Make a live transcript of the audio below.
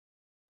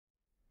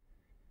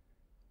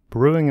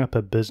Brewing Up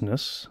a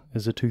Business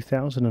is a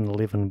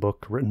 2011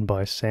 book written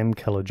by Sam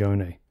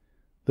Calagione.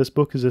 This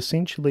book is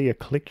essentially a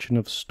collection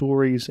of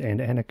stories and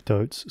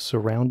anecdotes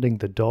surrounding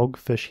the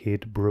Dogfish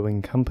Head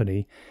Brewing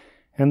Company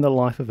and the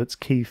life of its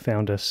key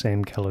founder,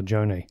 Sam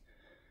Calagione.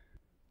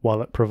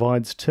 While it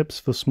provides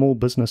tips for small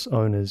business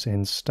owners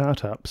and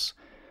startups,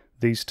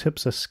 these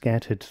tips are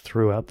scattered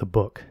throughout the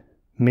book.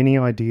 Many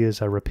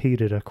ideas are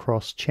repeated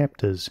across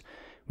chapters,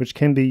 which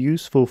can be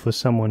useful for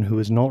someone who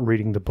is not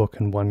reading the book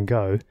in one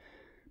go,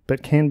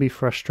 but can be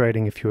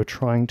frustrating if you are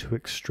trying to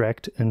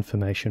extract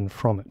information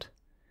from it.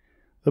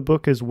 The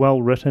book is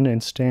well written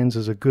and stands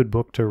as a good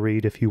book to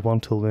read if you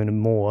want to learn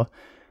more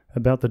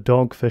about the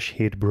Dogfish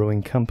Head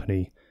Brewing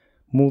Company,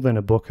 more than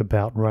a book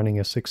about running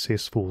a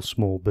successful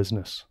small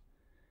business.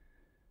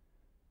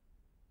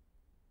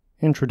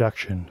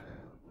 Introduction.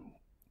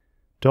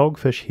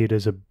 Dogfish Head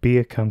is a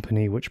beer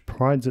company which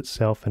prides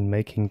itself in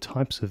making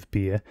types of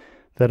beer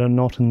that are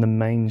not in the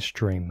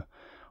mainstream,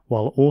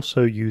 while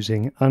also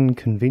using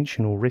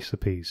unconventional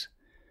recipes.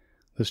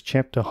 This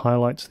chapter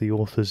highlights the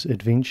author's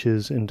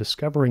adventures in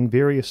discovering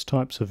various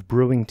types of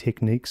brewing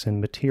techniques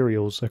and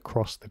materials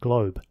across the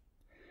globe.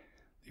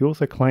 The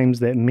author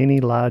claims that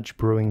many large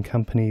brewing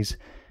companies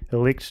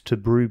elect to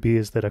brew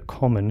beers that are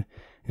common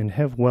and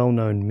have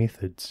well-known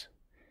methods.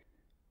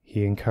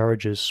 He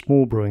encourages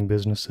small brewing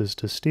businesses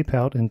to step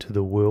out into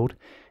the world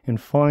and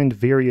find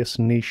various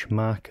niche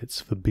markets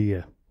for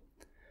beer.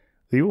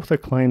 The author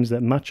claims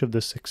that much of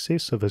the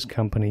success of his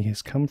company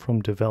has come from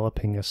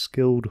developing a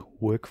skilled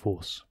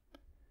workforce.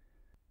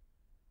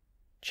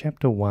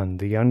 Chapter 1.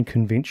 The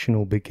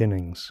Unconventional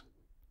Beginnings.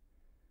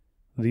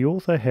 The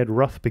author had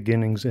rough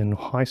beginnings in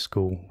high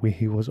school, where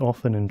he was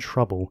often in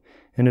trouble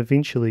and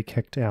eventually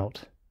kicked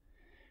out.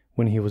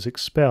 When he was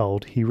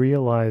expelled, he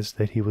realized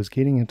that he was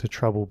getting into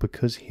trouble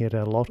because he had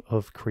a lot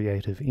of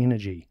creative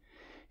energy.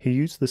 He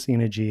used this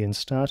energy in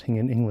starting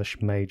an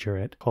English major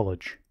at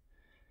college.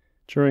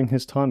 During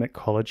his time at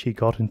college, he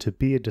got into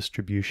beer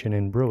distribution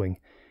and brewing,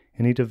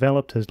 and he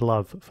developed his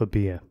love for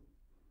beer.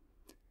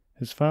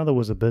 His father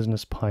was a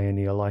business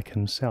pioneer like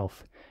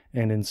himself,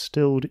 and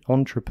instilled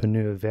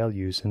entrepreneur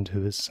values into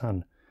his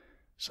son.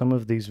 Some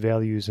of these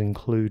values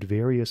include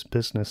various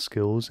business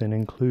skills and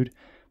include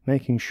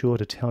making sure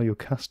to tell your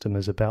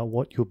customers about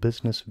what your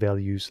business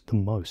values the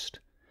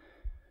most.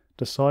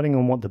 Deciding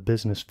on what the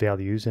business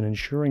values and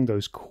ensuring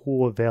those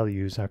core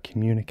values are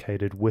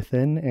communicated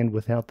within and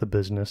without the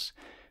business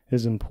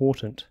is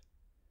important.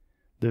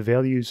 The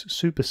values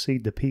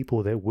supersede the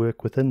people that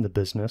work within the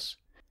business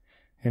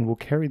and will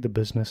carry the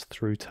business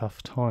through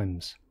tough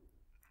times.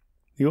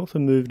 The author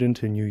moved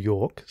into New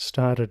York,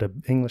 started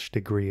an English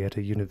degree at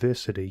a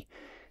university,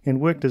 and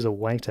worked as a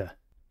waiter.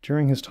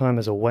 During his time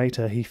as a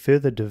waiter, he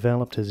further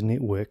developed his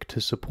network to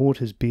support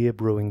his beer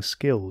brewing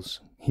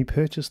skills. He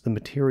purchased the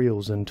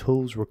materials and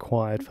tools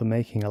required for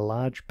making a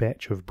large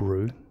batch of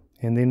brew,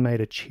 and then made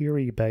a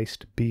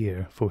cherry-based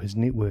beer for his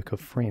network of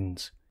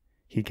friends.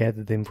 He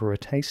gathered them for a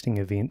tasting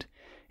event,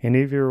 and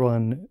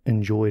everyone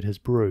enjoyed his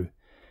brew.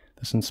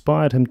 This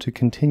inspired him to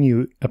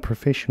continue a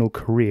professional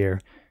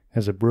career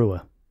as a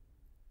brewer.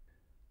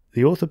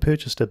 The author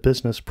purchased a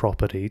business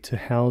property to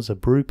house a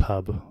brew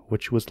pub,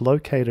 which was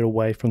located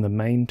away from the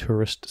main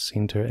tourist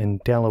center in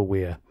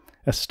Delaware,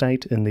 a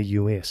state in the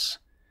US.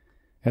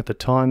 At the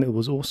time, it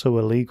was also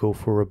illegal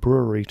for a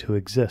brewery to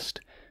exist,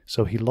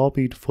 so he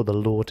lobbied for the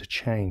law to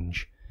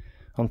change.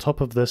 On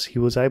top of this, he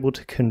was able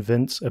to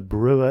convince a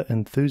brewer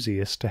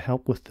enthusiast to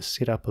help with the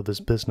setup of his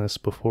business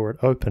before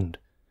it opened.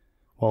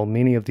 While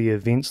many of the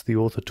events the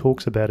author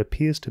talks about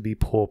appears to be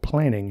poor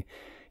planning,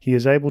 he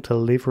is able to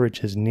leverage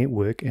his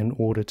network in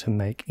order to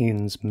make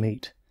ends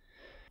meet.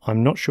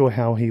 I'm not sure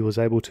how he was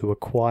able to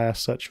acquire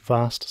such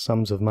vast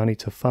sums of money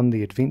to fund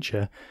the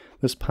adventure.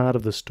 This part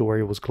of the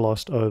story was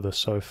glossed over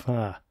so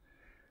far.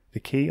 The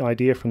key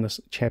idea from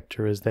this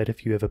chapter is that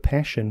if you have a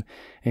passion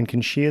and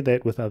can share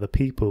that with other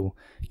people,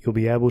 you'll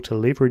be able to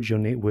leverage your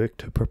network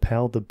to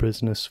propel the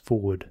business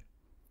forward.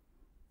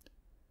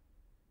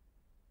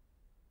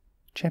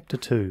 Chapter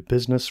 2.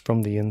 Business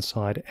from the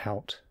Inside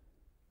Out.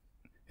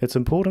 It's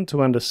important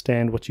to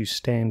understand what you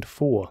stand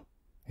for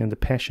and the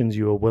passions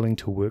you are willing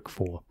to work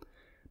for.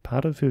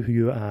 Part of who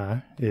you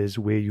are is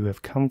where you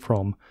have come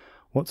from,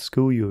 what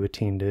school you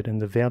attended,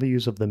 and the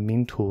values of the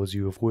mentors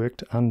you have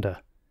worked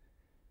under.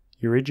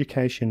 Your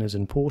education is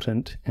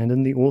important, and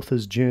in the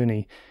author's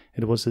journey,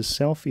 it was his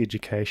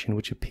self-education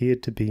which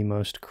appeared to be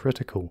most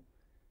critical.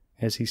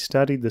 As he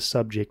studied the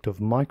subject of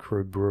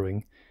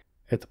microbrewing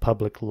at the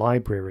public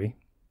library,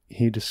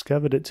 he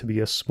discovered it to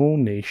be a small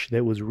niche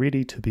that was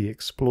ready to be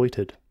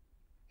exploited.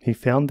 He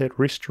found that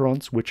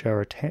restaurants which are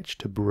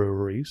attached to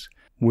breweries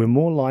were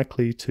more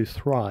likely to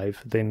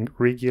thrive than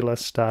regular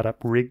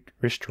startup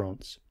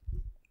restaurants.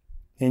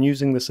 And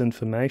using this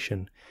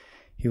information,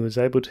 he was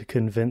able to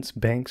convince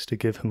banks to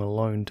give him a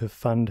loan to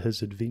fund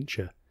his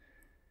adventure.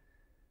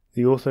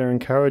 The author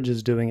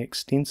encourages doing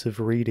extensive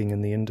reading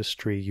in the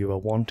industry you are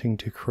wanting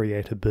to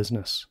create a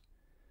business.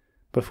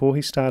 Before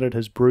he started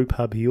his brew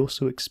pub, he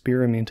also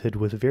experimented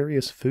with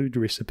various food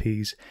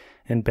recipes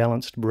and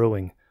balanced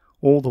brewing,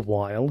 All the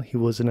while, he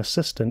was an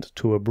assistant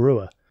to a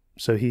brewer,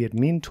 so he had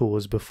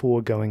mentors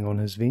before going on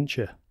his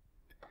venture.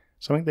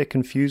 Something that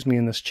confused me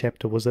in this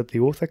chapter was that the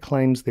author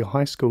claims the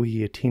high school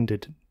he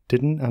attended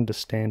didn't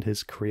understand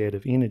his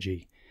creative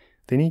energy.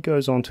 Then he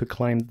goes on to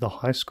claim that the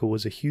high school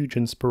was a huge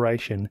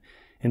inspiration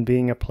in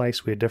being a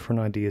place where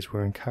different ideas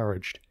were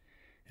encouraged.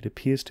 It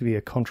appears to be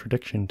a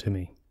contradiction to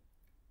me.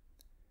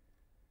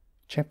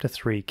 Chapter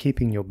 3.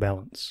 Keeping Your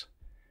Balance.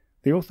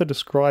 The author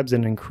describes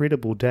an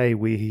incredible day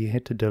where he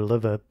had to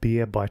deliver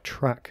beer by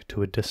truck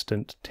to a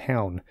distant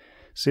town.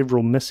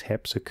 Several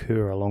mishaps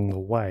occur along the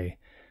way,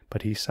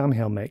 but he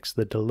somehow makes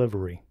the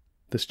delivery.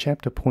 This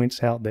chapter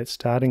points out that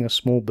starting a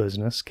small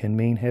business can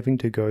mean having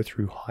to go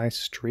through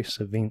high-stress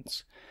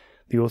events.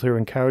 The author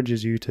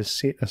encourages you to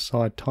set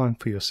aside time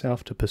for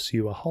yourself to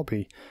pursue a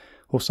hobby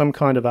or some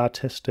kind of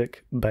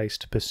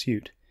artistic-based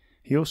pursuit.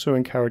 He also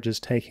encourages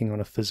taking on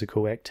a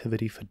physical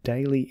activity for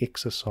daily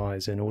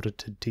exercise in order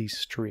to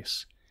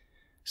de-stress.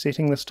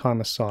 Setting this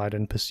time aside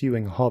and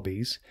pursuing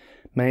hobbies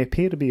may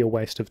appear to be a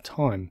waste of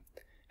time.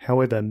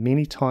 However,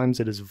 many times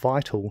it is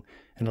vital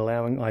in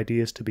allowing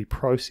ideas to be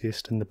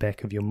processed in the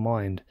back of your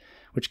mind,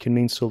 which can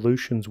mean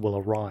solutions will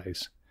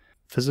arise.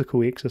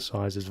 Physical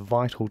exercise is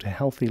vital to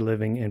healthy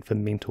living and for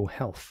mental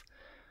health.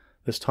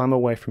 This time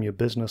away from your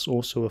business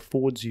also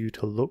affords you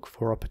to look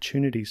for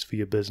opportunities for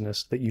your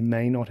business that you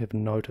may not have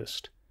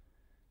noticed.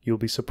 You'll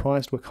be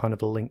surprised what kind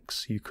of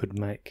links you could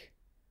make.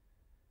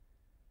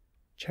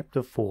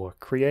 Chapter 4.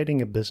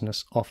 Creating a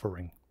Business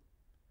Offering.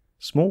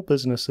 Small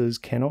businesses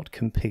cannot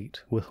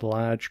compete with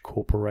large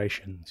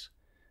corporations.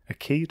 A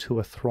key to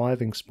a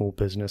thriving small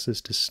business is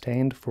to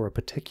stand for a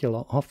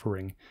particular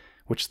offering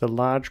which the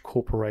large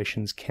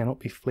corporations cannot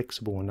be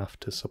flexible enough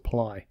to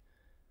supply.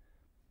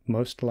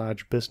 Most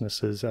large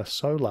businesses are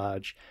so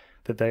large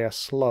that they are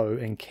slow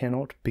and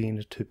cannot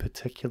bend to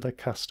particular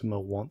customer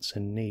wants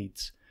and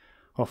needs.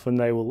 Often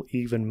they will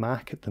even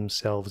market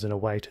themselves in a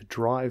way to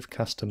drive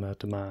customer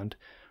demand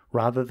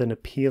rather than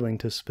appealing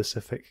to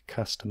specific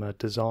customer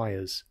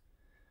desires.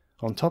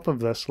 On top of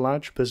this,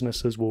 large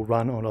businesses will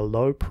run on a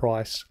low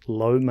price,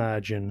 low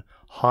margin,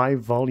 high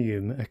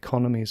volume,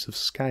 economies of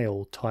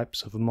scale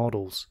types of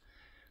models.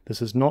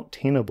 This is not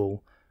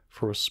tenable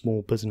for a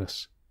small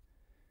business.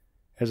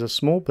 As a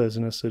small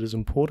business, it is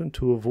important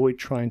to avoid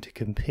trying to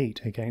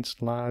compete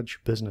against large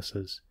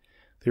businesses.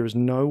 There is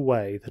no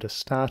way that a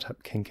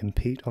startup can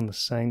compete on the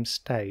same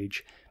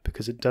stage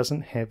because it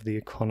doesn't have the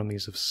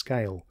economies of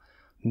scale,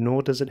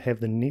 nor does it have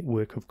the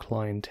network of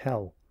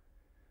clientele.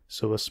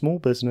 So a small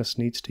business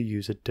needs to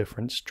use a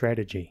different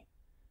strategy.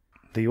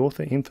 The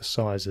author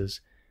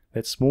emphasizes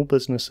that small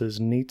businesses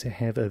need to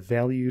have a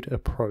valued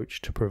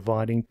approach to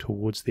providing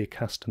towards their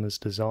customers'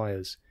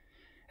 desires.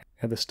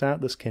 At the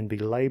start, this can be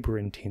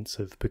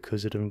labor-intensive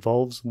because it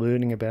involves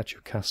learning about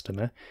your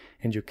customer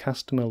and your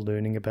customer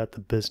learning about the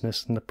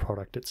business and the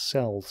product it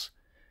sells.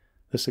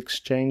 This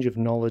exchange of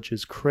knowledge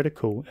is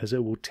critical as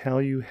it will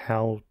tell you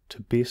how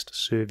to best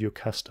serve your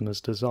customer's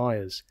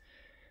desires.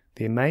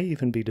 There may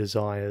even be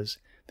desires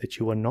that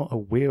you are not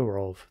aware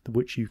of,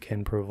 which you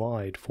can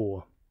provide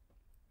for.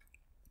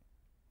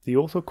 The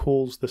author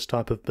calls this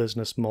type of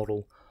business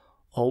model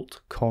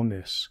alt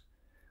commerce.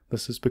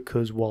 This is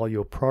because while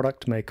your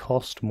product may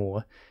cost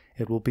more,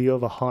 it will be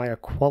of a higher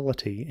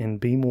quality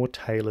and be more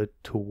tailored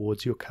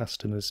towards your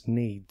customer's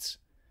needs.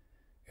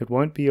 It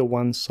won't be a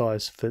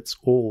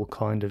one-size-fits-all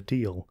kind of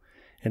deal,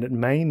 and it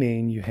may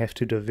mean you have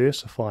to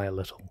diversify a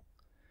little.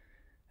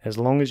 As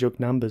long as your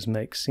numbers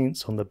make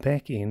sense on the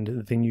back end,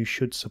 then you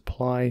should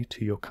supply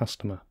to your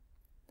customer.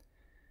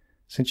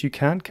 Since you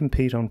can't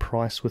compete on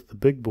price with the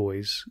big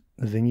boys,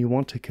 then you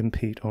want to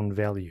compete on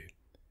value,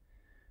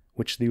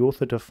 which the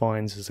author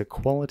defines as a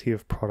quality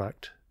of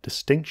product,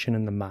 distinction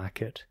in the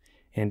market,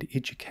 and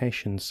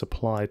education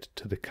supplied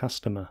to the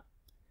customer.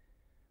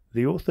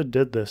 The author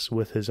did this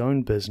with his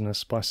own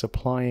business by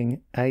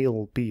supplying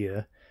ale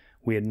beer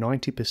where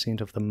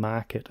 90% of the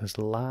market is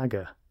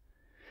lager,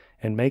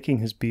 and making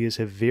his beers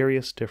have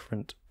various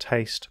different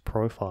taste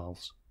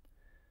profiles.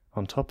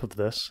 On top of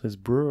this, his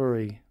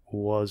brewery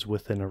was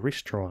within a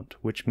restaurant,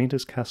 which meant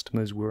his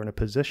customers were in a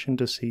position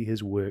to see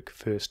his work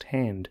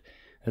firsthand,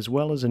 as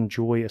well as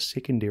enjoy a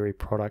secondary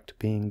product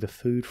being the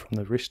food from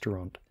the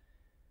restaurant.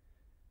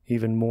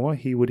 Even more,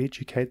 he would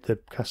educate the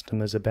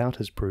customers about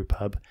his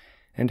brewpub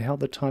and how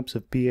the types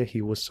of beer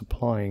he was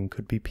supplying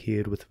could be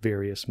paired with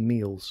various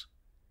meals.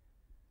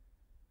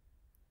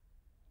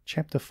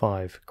 Chapter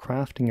 5.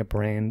 Crafting a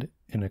Brand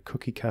in a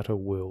Cookie-Cutter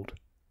World.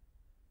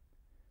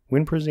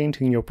 When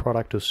presenting your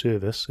product or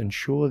service,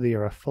 ensure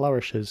there are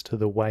flourishes to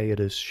the way it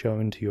is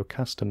shown to your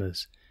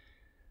customers.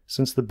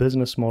 Since the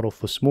business model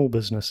for small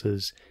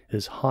businesses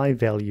is high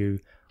value,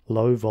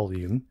 low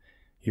volume,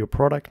 your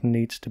product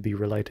needs to be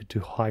related to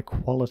high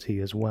quality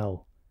as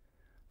well.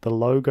 The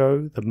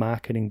logo, the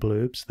marketing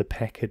blurbs, the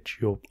package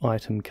your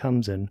item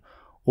comes in,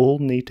 all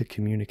need to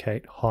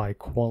communicate high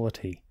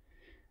quality.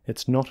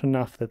 It's not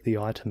enough that the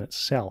item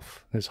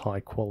itself is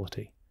high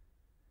quality.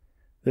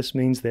 This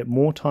means that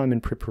more time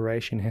and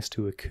preparation has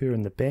to occur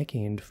in the back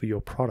end for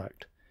your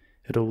product.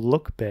 It'll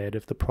look bad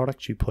if the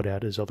product you put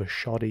out is of a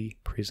shoddy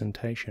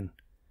presentation.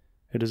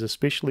 It is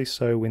especially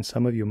so when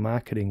some of your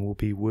marketing will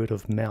be word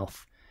of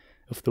mouth.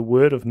 If the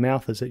word of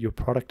mouth is that your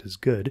product is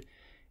good,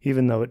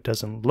 even though it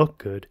doesn't look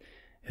good,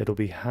 it'll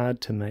be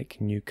hard to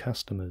make new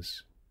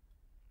customers.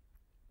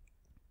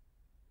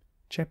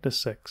 Chapter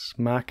 6.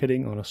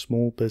 Marketing on a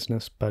Small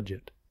Business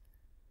Budget.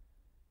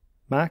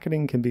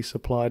 Marketing can be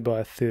supplied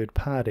by a third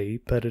party,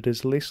 but it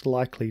is less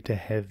likely to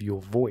have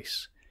your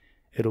voice.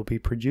 It'll be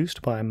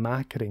produced by a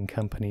marketing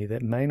company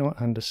that may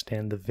not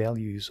understand the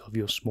values of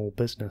your small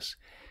business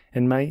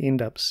and may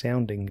end up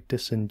sounding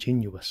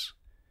disingenuous.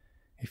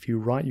 If you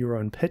write your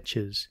own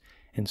pitches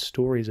and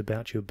stories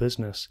about your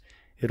business,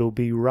 it'll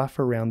be rough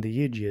around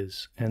the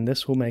edges, and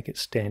this will make it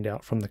stand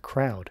out from the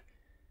crowd.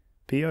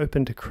 Be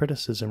open to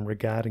criticism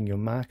regarding your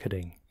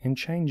marketing and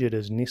change it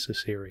as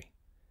necessary.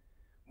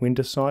 When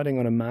deciding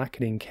on a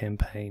marketing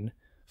campaign,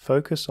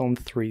 focus on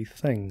 3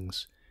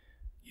 things.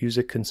 Use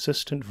a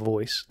consistent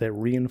voice that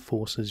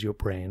reinforces your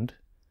brand.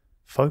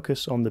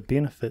 Focus on the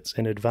benefits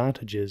and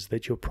advantages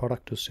that your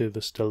product or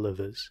service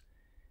delivers.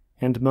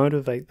 And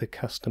motivate the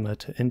customer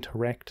to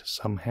interact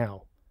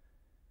somehow.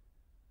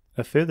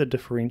 A further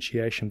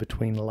differentiation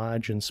between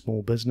large and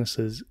small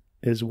businesses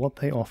is what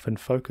they often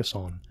focus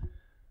on.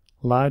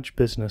 Large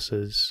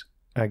businesses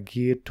are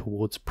geared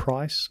towards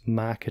price,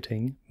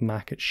 marketing,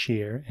 market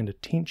share, and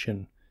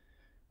attention,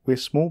 where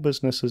small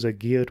businesses are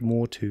geared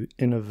more to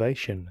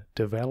innovation,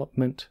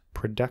 development,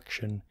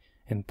 production,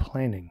 and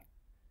planning.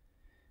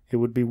 It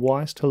would be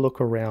wise to look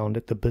around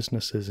at the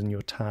businesses in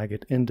your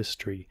target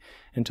industry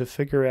and to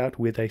figure out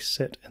where they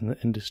sit in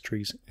the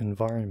industry's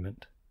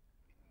environment.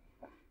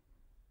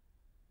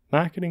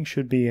 Marketing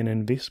should be an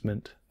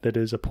investment that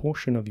is a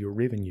portion of your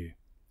revenue.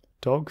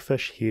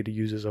 Dogfish Head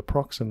uses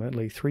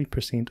approximately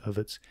 3% of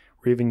its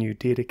revenue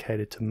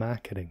dedicated to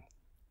marketing.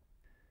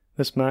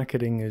 This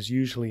marketing is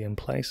usually in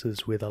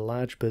places where the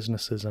large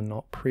businesses are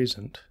not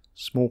present: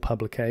 small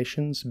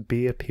publications,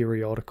 beer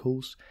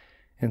periodicals,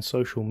 and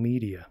social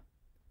media.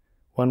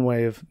 One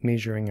way of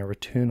measuring a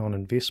return on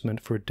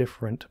investment for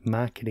different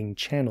marketing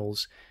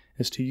channels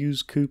is to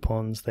use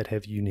coupons that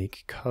have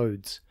unique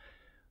codes.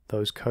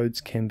 Those codes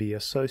can be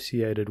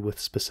associated with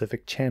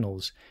specific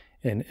channels,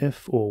 and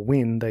if or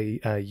when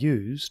they are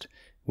used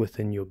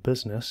within your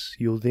business,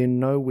 you'll then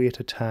know where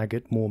to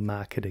target more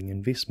marketing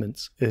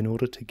investments in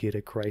order to get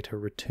a greater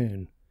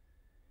return.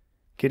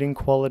 Getting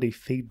quality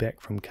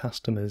feedback from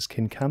customers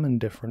can come in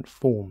different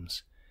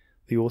forms.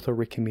 The author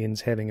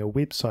recommends having a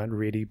website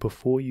ready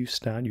before you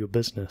start your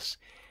business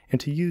and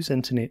to use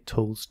internet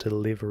tools to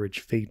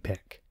leverage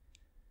feedback.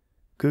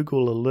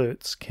 Google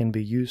Alerts can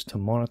be used to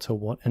monitor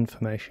what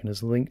information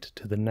is linked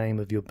to the name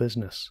of your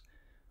business.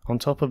 On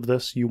top of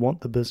this, you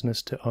want the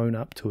business to own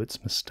up to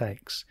its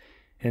mistakes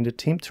and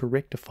attempt to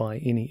rectify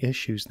any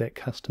issues that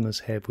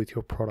customers have with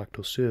your product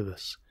or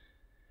service.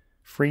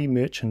 Free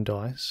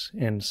merchandise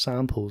and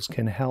samples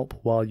can help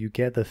while you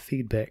gather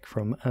feedback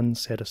from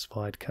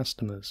unsatisfied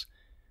customers.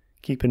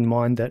 Keep in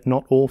mind that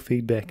not all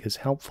feedback is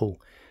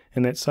helpful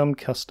and that some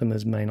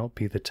customers may not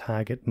be the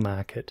target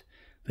market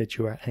that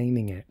you are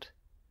aiming at.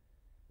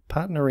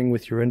 Partnering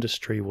with your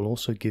industry will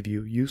also give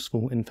you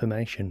useful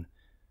information.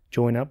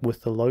 Join up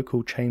with the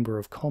local Chamber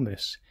of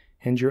Commerce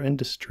and your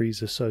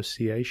industry's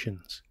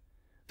associations.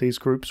 These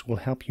groups will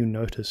help you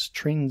notice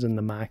trends in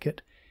the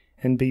market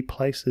and be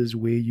places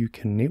where you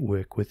can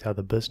network with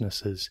other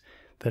businesses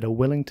that are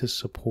willing to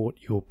support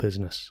your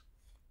business.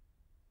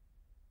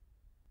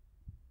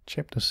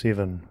 Chapter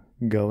 7.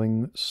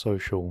 Going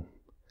Social.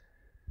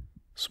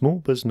 Small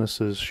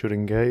businesses should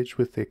engage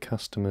with their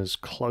customers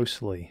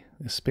closely,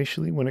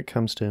 especially when it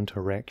comes to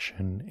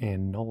interaction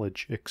and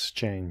knowledge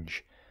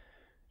exchange.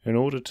 In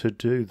order to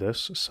do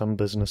this, some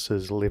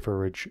businesses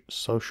leverage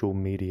social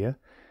media,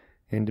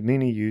 and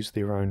many use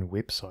their own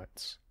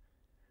websites.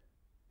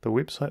 The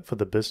website for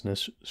the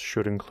business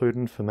should include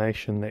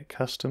information that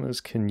customers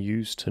can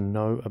use to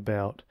know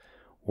about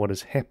what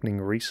is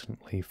happening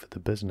recently for the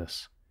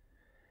business.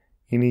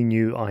 Any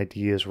new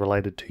ideas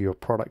related to your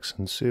products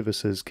and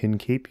services can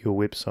keep your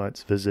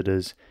website's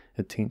visitors'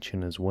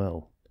 attention as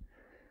well.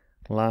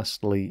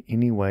 Lastly,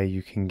 any way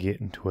you can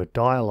get into a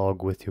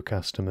dialogue with your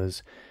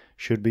customers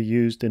should be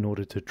used in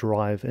order to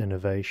drive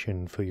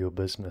innovation for your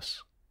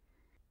business.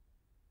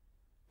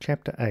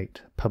 Chapter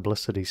 8.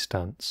 Publicity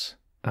Stunts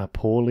are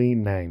poorly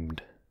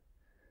named.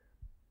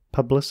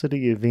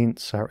 Publicity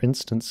events are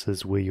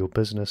instances where your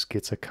business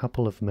gets a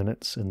couple of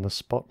minutes in the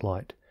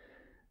spotlight,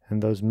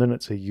 and those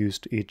minutes are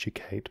used to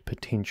educate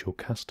potential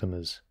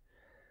customers.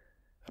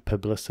 A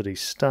publicity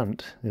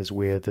stunt is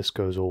where this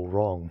goes all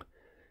wrong.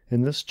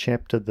 In this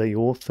chapter, the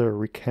author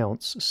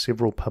recounts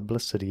several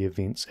publicity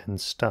events and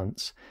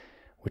stunts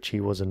which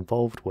he was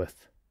involved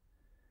with.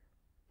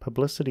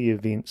 Publicity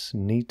events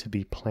need to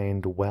be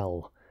planned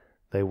well.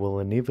 They will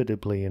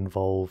inevitably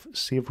involve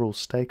several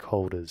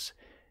stakeholders,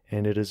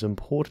 and it is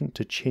important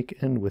to check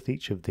in with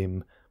each of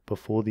them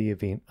before the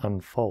event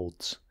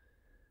unfolds.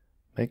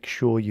 Make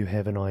sure you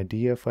have an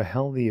idea for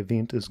how the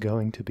event is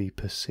going to be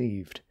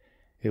perceived.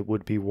 It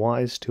would be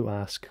wise to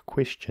ask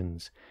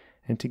questions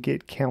and to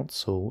get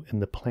counsel in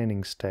the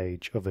planning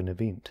stage of an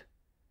event.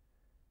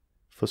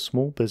 For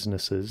small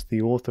businesses,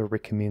 the author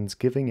recommends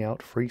giving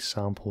out free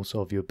samples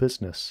of your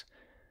business,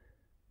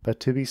 but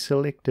to be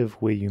selective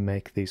where you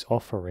make these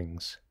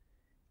offerings.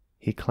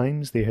 He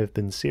claims there have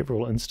been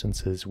several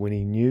instances when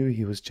he knew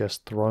he was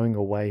just throwing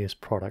away his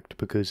product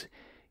because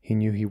he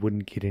knew he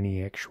wouldn't get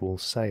any actual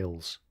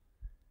sales.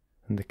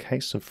 In the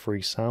case of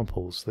free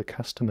samples, the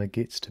customer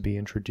gets to be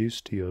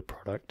introduced to your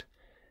product,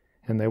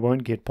 and they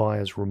won't get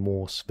buyer's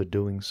remorse for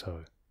doing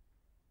so.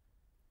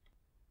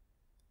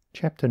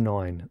 Chapter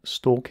 9.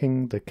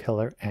 Stalking the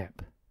Killer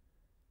App.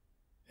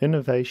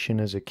 Innovation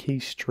is a key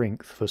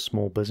strength for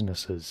small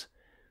businesses.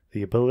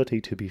 The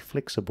ability to be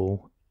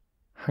flexible,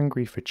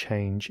 hungry for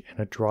change, and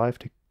a drive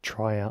to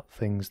try out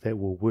things that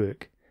will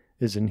work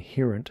is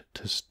inherent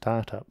to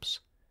startups.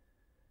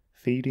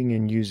 Feeding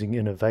and using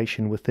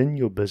innovation within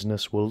your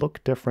business will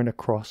look different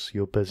across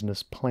your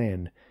business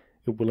plan.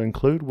 It will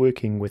include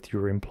working with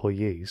your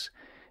employees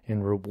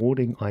and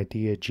rewarding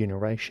idea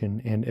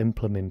generation and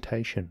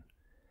implementation,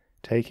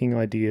 taking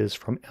ideas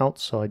from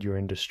outside your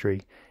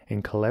industry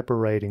and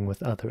collaborating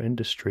with other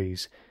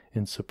industries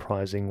in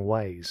surprising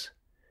ways.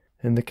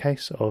 In the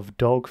case of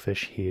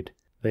Dogfish Head,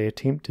 they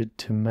attempted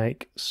to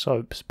make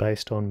soaps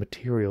based on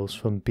materials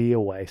from beer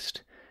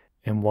waste,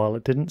 and while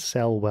it didn't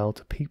sell well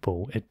to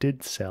people, it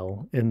did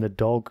sell in the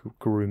dog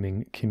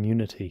grooming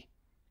community.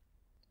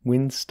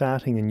 When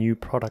starting a new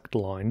product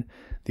line,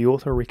 the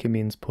author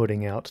recommends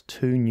putting out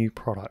 2 new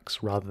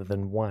products rather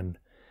than 1.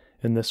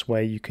 In this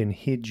way you can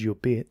hedge your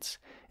bets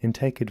and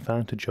take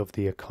advantage of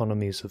the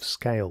economies of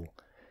scale.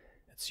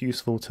 It's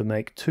useful to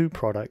make 2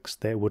 products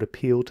that would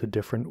appeal to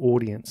different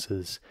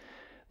audiences.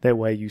 That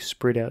way you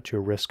spread out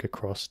your risk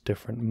across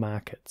different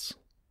markets.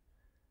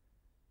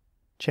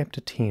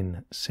 Chapter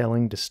 10.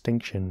 Selling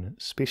Distinction,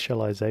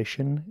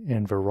 Specialization,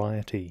 and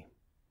Variety.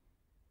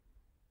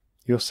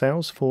 Your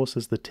sales force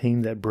is the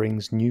team that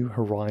brings new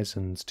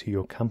horizons to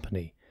your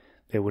company.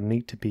 There would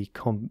need to be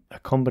a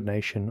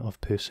combination of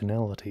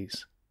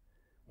personalities.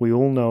 We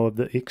all know of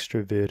the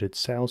extroverted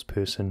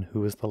salesperson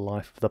who is the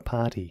life of the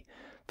party.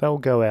 They'll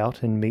go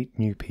out and meet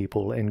new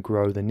people and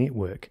grow the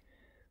network.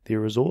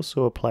 There is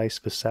also a place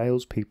for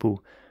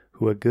salespeople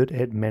who are good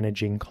at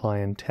managing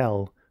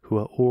clientele who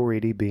are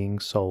already being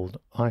sold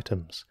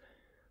items.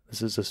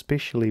 This is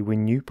especially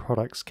when new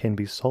products can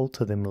be sold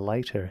to them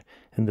later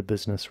in the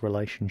business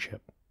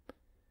relationship.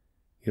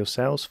 Your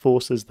sales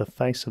force is the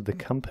face of the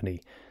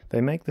company.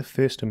 They make the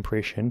first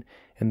impression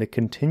and the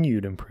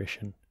continued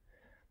impression.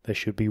 They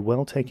should be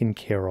well taken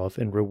care of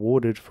and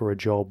rewarded for a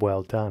job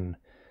well done.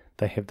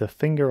 They have the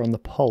finger on the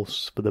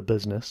pulse for the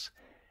business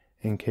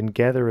and can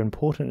gather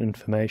important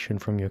information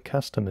from your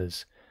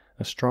customers.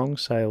 A strong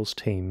sales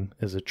team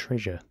is a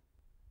treasure.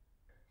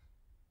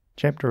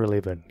 Chapter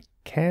 11.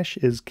 Cash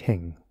is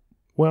king.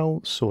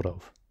 Well, sort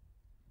of.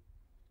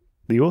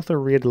 The author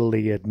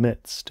readily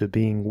admits to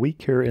being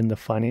weaker in the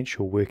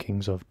financial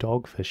workings of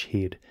Dogfish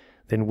Head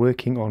than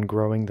working on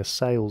growing the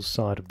sales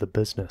side of the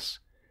business.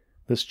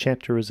 This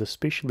chapter is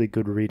especially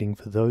good reading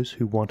for those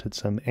who wanted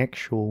some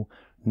actual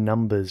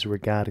numbers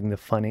regarding the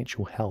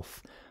financial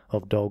health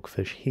of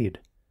Dogfish Head.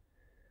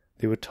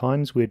 There were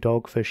times where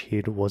Dogfish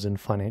Head was in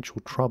financial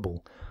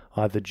trouble,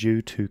 either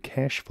due to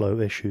cash flow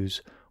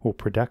issues or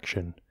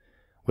production.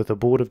 With a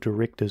board of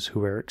directors who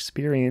were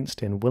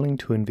experienced and willing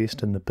to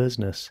invest in the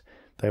business,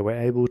 they were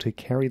able to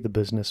carry the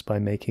business by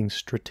making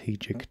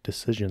strategic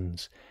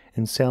decisions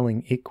and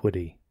selling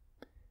equity.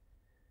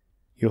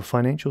 Your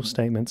financial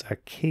statements are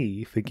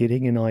key for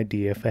getting an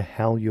idea for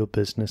how your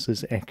business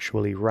is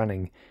actually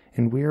running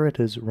and where it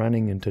is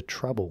running into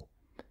trouble.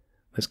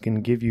 This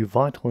can give you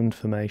vital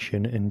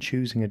information in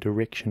choosing a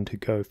direction to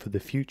go for the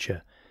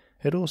future.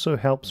 It also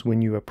helps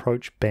when you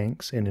approach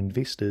banks and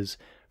investors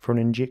for an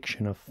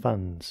injection of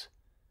funds.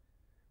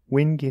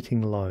 When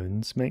getting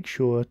loans, make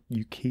sure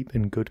you keep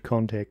in good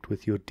contact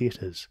with your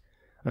debtors.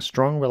 A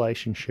strong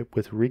relationship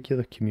with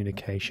regular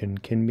communication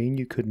can mean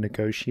you could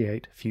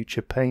negotiate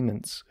future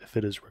payments if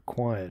it is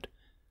required.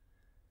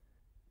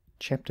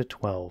 Chapter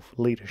 12.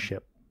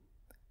 Leadership.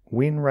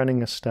 When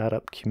running a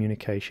startup,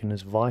 communication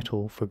is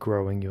vital for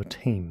growing your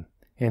team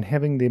and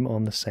having them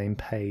on the same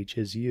page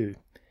as you.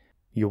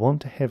 You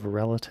want to have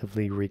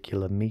relatively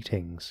regular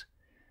meetings.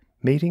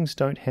 Meetings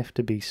don't have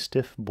to be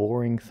stiff,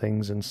 boring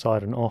things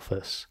inside an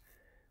office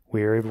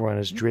where everyone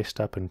is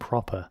dressed up and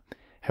proper.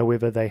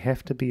 However, they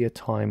have to be a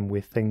time where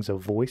things are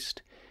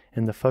voiced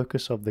and the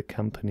focus of the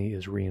company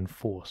is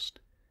reinforced.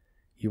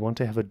 You want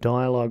to have a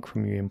dialogue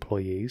from your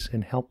employees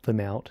and help them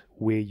out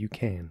where you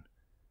can.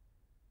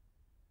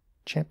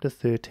 Chapter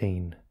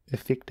 13.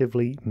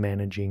 Effectively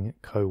Managing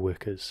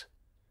Co-workers.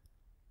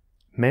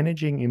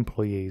 Managing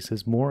employees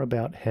is more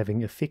about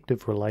having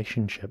effective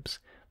relationships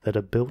that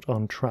are built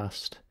on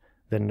trust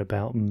than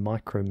about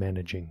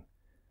micromanaging.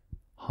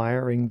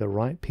 Hiring the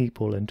right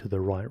people into the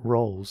right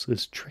roles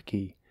is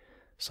tricky.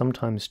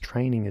 Sometimes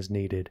training is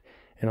needed,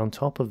 and on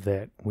top of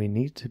that, we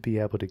need to be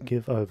able to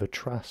give over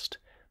trust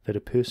that a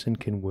person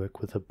can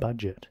work with a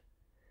budget.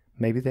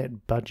 Maybe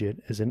that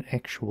budget is an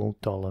actual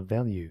dollar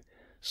value,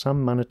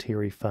 some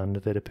monetary fund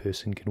that a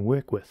person can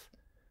work with.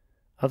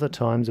 Other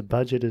times, a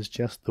budget is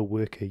just the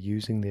worker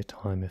using their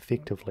time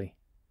effectively.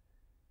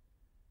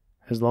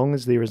 As long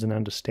as there is an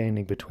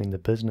understanding between the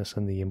business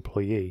and the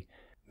employee,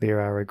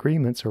 there are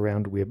agreements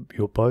around where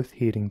you're both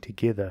heading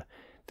together,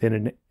 then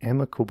an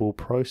amicable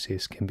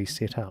process can be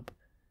set up.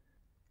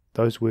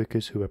 Those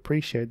workers who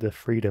appreciate the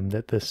freedom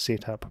that this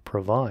setup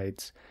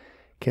provides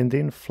can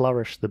then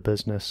flourish the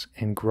business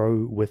and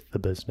grow with the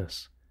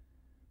business.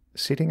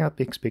 Setting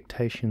up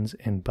expectations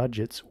and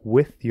budgets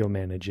with your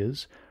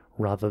managers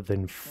rather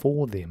than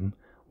for them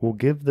will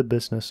give the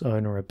business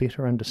owner a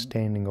better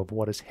understanding of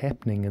what is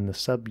happening in the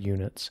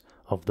subunits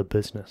of the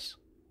business.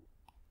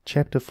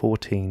 Chapter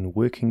 14,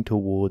 Working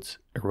Towards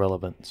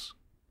Irrelevance.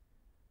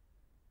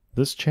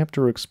 This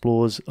chapter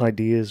explores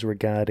ideas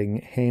regarding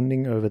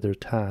handing over the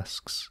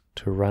tasks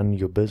to run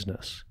your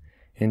business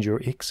and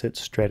your exit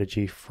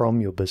strategy from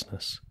your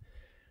business.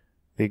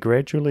 There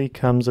gradually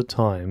comes a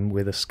time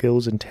where the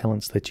skills and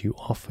talents that you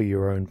offer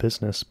your own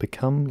business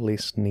become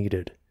less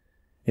needed.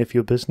 If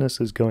your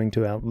business is going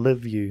to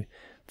outlive you,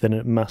 then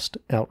it must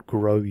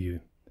outgrow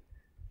you.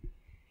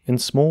 In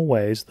small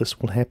ways, this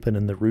will happen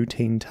in the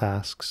routine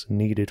tasks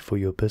needed for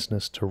your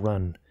business to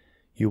run.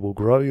 You will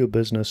grow your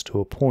business to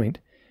a point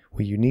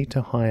where you need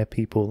to hire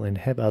people and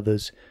have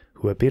others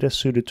who are better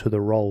suited to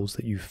the roles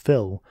that you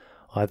fill,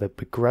 either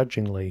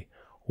begrudgingly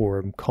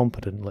or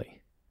incompetently.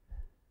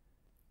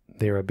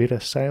 There are better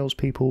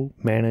salespeople,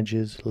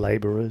 managers,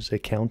 labourers,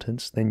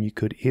 accountants than you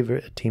could ever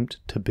attempt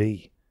to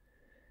be.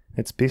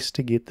 It's best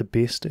to get the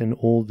best in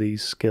all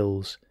these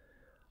skills,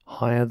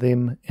 hire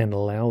them and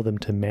allow them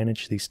to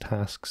manage these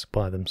tasks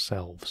by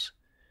themselves.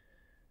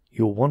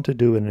 You'll want to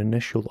do an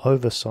initial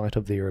oversight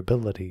of their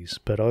abilities,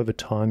 but over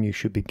time you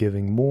should be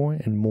giving more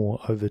and more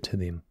over to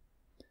them.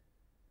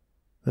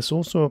 This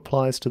also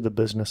applies to the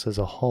business as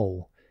a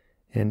whole.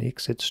 An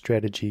exit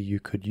strategy you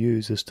could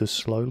use is to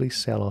slowly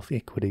sell off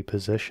equity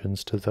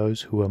positions to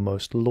those who are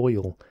most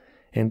loyal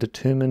and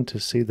determined to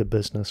see the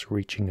business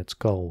reaching its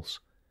goals.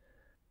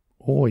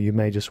 Or you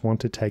may just want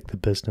to take the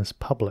business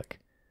public.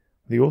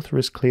 The author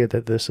is clear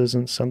that this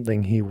isn't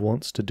something he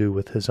wants to do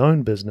with his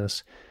own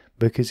business,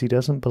 because he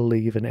doesn't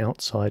believe an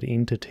outside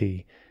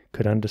entity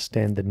could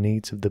understand the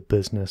needs of the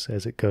business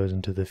as it goes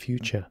into the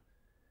future.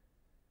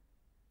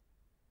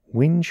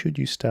 When should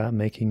you start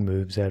making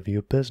moves out of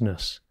your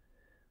business?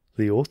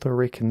 The author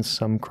reckons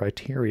some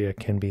criteria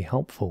can be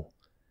helpful.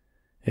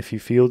 If you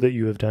feel that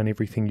you have done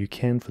everything you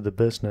can for the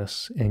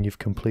business and you've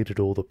completed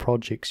all the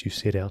projects you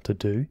set out to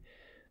do,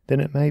 then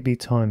it may be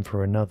time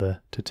for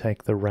another to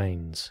take the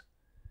reins.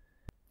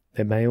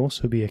 There may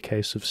also be a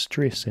case of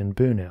stress and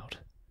burnout.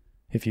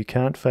 If you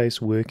can't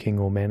face working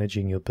or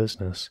managing your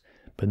business,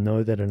 but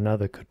know that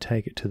another could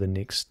take it to the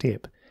next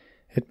step,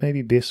 it may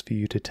be best for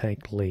you to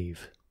take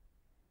leave.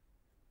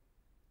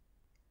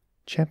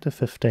 Chapter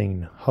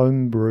 15,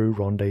 Homebrew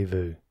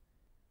Rendezvous.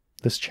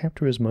 This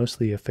chapter is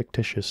mostly a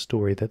fictitious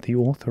story that the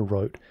author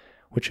wrote,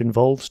 which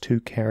involves two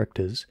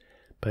characters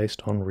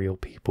based on real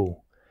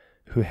people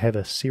who have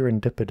a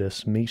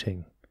serendipitous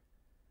meeting.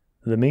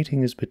 The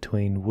meeting is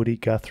between Woody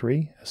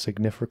Guthrie, a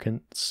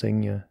significant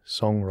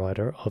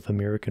singer-songwriter of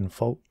American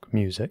folk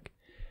music,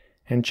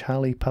 and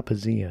Charlie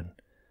Papazian,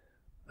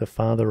 the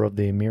father of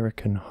the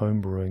American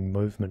homebrewing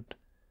movement.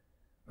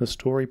 The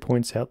story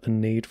points out the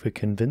need for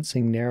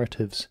convincing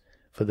narratives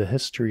for the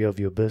history of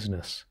your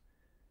business.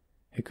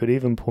 It could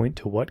even point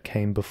to what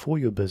came before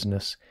your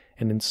business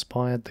and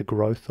inspired the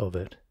growth of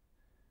it.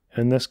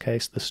 In this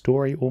case, the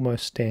story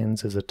almost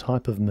stands as a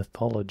type of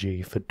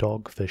mythology for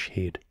Dogfish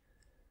Head.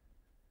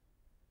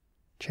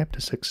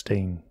 Chapter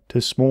 16, To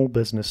Small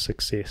Business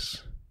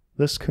Success.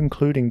 This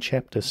concluding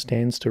chapter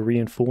stands to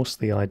reinforce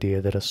the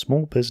idea that a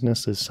small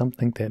business is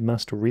something that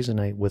must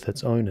resonate with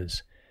its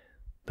owners.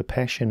 The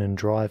passion and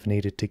drive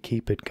needed to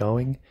keep it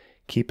going,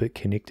 keep it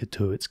connected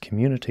to its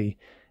community,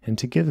 and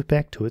to give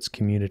back to its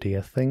community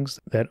are things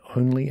that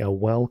only a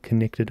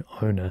well-connected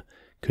owner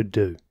could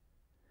do.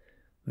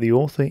 The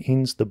author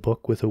ends the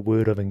book with a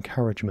word of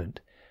encouragement,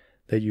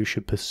 that you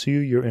should pursue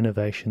your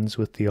innovations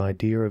with the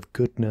idea of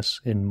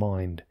goodness in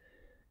mind.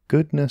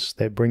 Goodness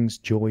that brings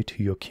joy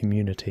to your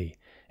community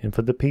and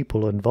for the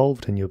people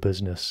involved in your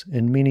business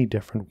in many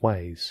different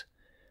ways,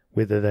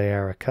 whether they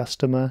are a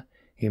customer,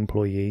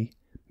 employee,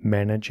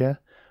 manager,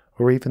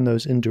 or even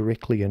those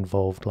indirectly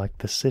involved like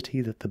the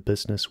city that the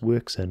business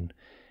works in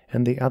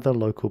and the other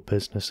local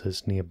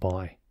businesses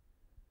nearby.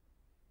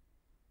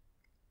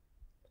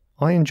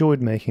 I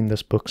enjoyed making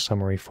this book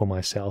summary for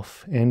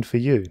myself and for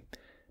you.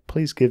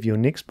 Please give your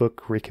next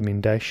book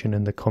recommendation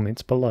in the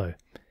comments below.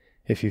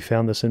 If you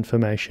found this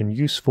information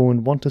useful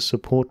and want to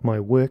support my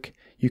work,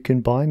 you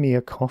can buy me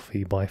a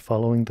coffee by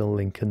following the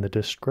link in the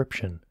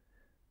description.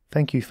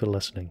 Thank you for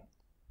listening.